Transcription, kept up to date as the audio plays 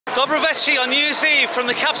Dobrovechi on New Year's Eve from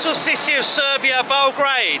the capital city of Serbia,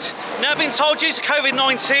 Belgrade. Now, I've been told due to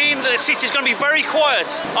COVID-19 that the city is going to be very quiet.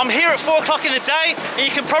 I'm here at 4 o'clock in the day, and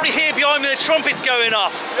you can probably hear behind me the trumpets going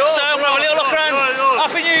off. So I'm going to have a little look around.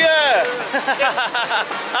 Happy New Year!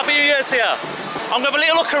 Happy New Year to you. I'm going to have a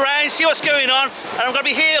little look around, see what's going on, and I'm going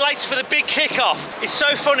to be here later for the big kick-off. It's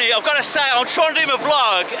so funny, I've got to say, I'm trying to do my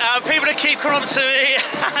vlog, and people that keep coming up to me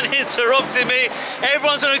and interrupting me.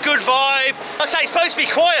 Everyone's on a good vibe. Like I say, it's supposed to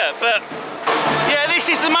be quiet, but yeah,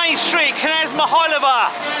 this is the main street, Knez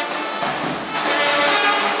Mihailova.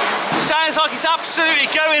 Sounds like it's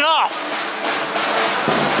absolutely going off.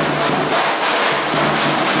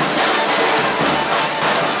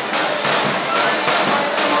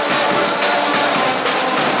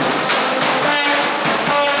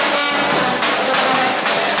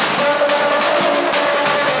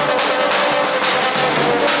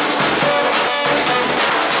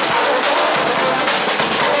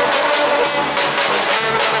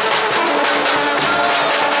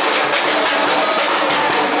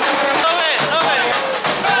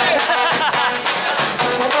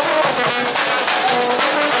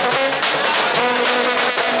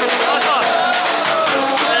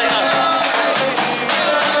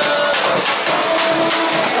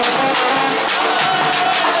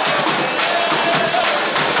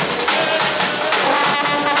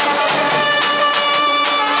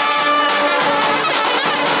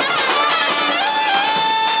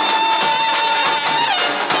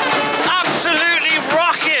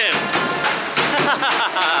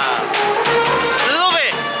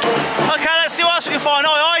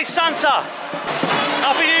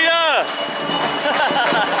 Happy New Year!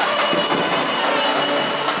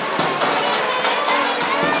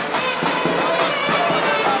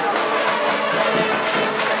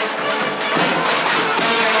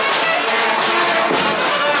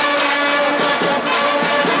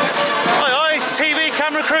 Hi, TV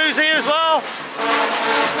camera crews here as well.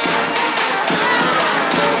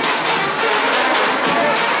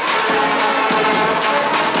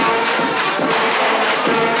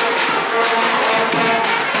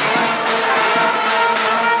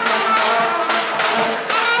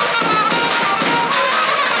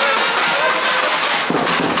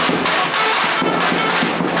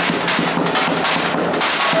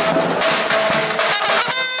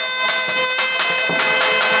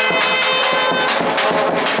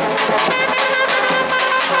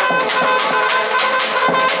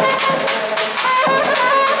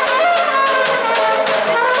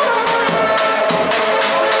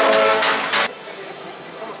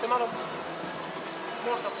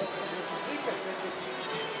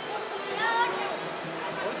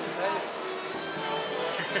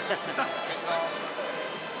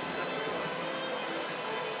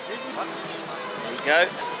 There you go.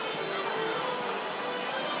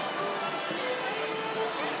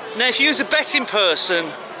 Now, if you was a betting person,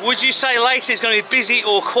 would you say later it's going to be busy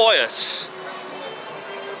or quiet?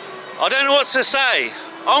 I don't know what to say.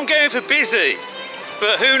 I'm going for busy,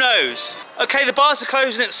 but who knows? Okay, the bars are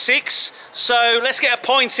closing at 6, so let's get a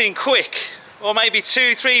pint in quick. Or maybe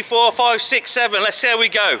 2, 3, 4, 5, 6, 7. Let's see how we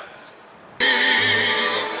go.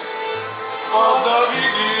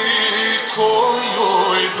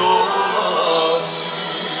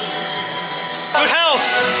 Good health.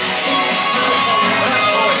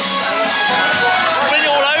 Spin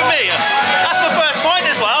all over me. That's my first pint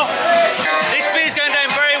as well. This beer's going down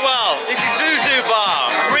very well. This is Zuzu Bar.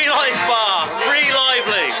 Really like this bar. Really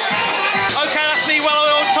lively. Okay, that's me well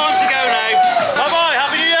old time to go now. Bye bye.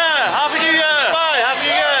 Happy New Year. Happy New Year. Bye. Happy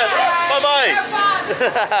New Year. Bye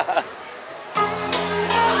bye.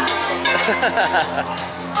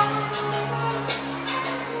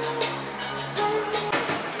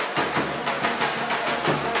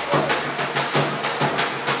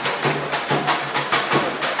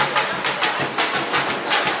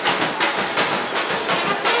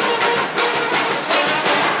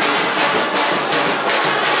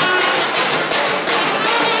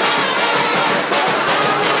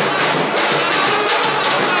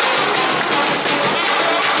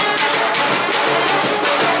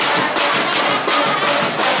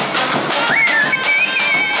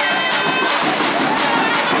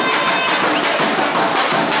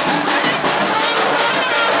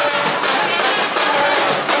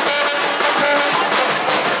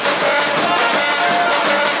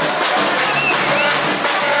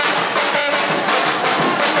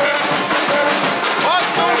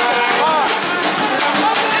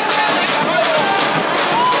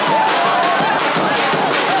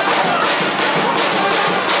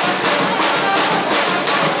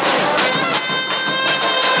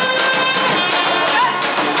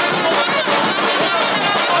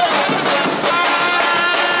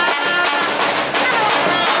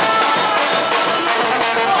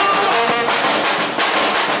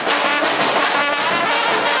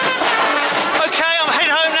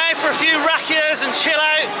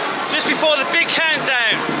 2024, the big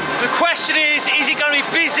countdown. The question is it going to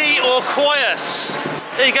be busy or quiet?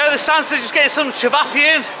 There you go, the Santa's just getting some ciabatta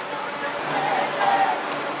in.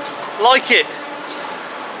 Like it.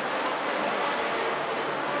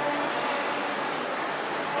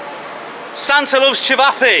 Santa loves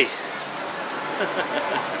ciabatta.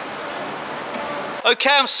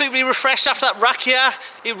 Okay, I'm super refreshed after that rakia.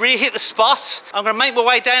 It really hit the spot. I'm going to make my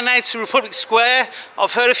way down now to Republic Square.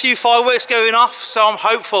 I've heard a few fireworks going off, so I'm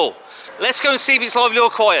hopeful. Let's go and see if it's lively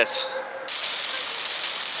or quiet.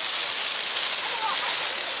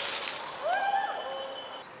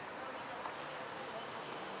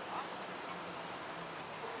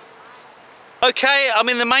 Okay, I'm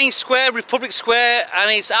in the main square, Republic Square,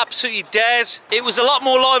 and it's absolutely dead. It was a lot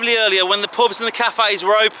more lively earlier when the pubs and the cafes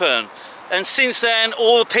were open. And since then,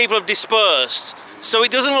 all the people have dispersed. So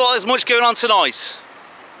it doesn't look like there's much going on tonight.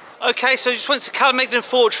 Okay, so I just went to Calamignan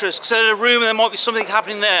Fortress because I had a rumour there might be something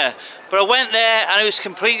happening there. But I went there and it was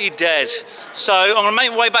completely dead. So I'm going to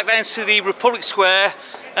make my way back down to the Republic Square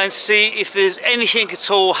and see if there's anything at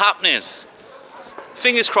all happening.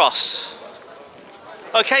 Fingers crossed.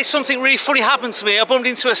 Okay, something really funny happened to me. I bumped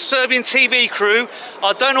into a Serbian TV crew.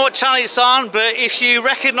 I don't know what channel it's on, but if you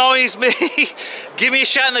recognise me, give me a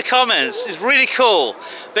shout in the comments. It's really cool.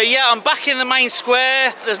 But yeah, I'm back in the main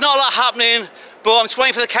square. There's not a lot happening, but I'm just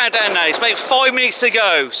waiting for the countdown now. It's about 5 minutes to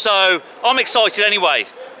go, so I'm excited anyway.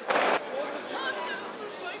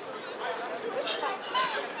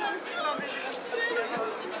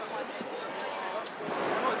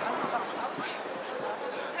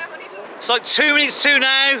 It's like 2 minutes to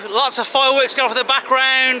now, lots of fireworks going off in the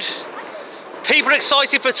background. People are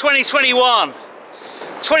excited for 2021.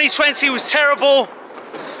 2020 was terrible.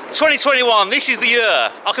 2021, this is the year.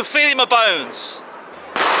 I can feel it in my bones.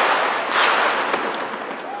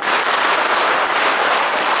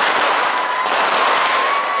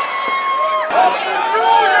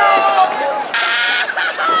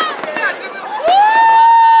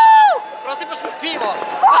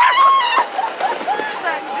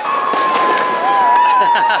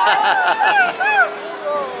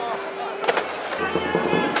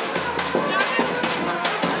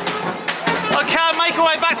 Okay, I'm making my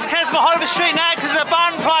way back to Hangover Street now because there's a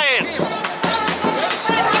band playing.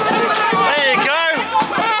 There you go.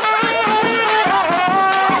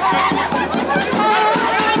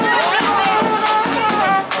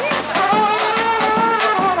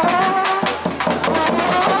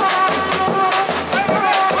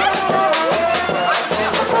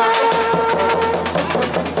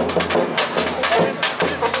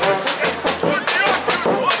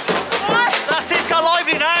 That's it, it's got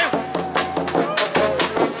lively now.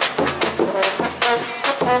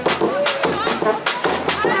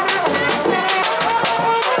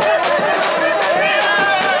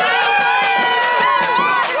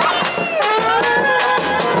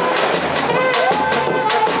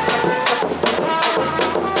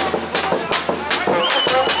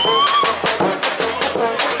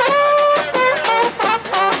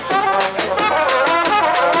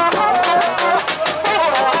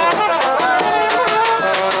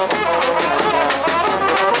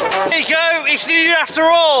 It's New Year after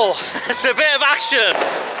all. It's a bit of action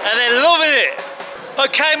and they're loving it.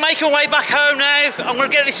 Okay, making my way back home now. I'm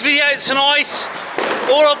going to get this video out tonight.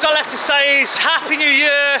 All I've got left to say is Happy New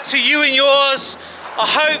Year to you and yours. I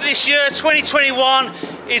hope this year, 2021,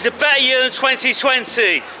 is a better year than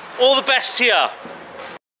 2020. All the best to you.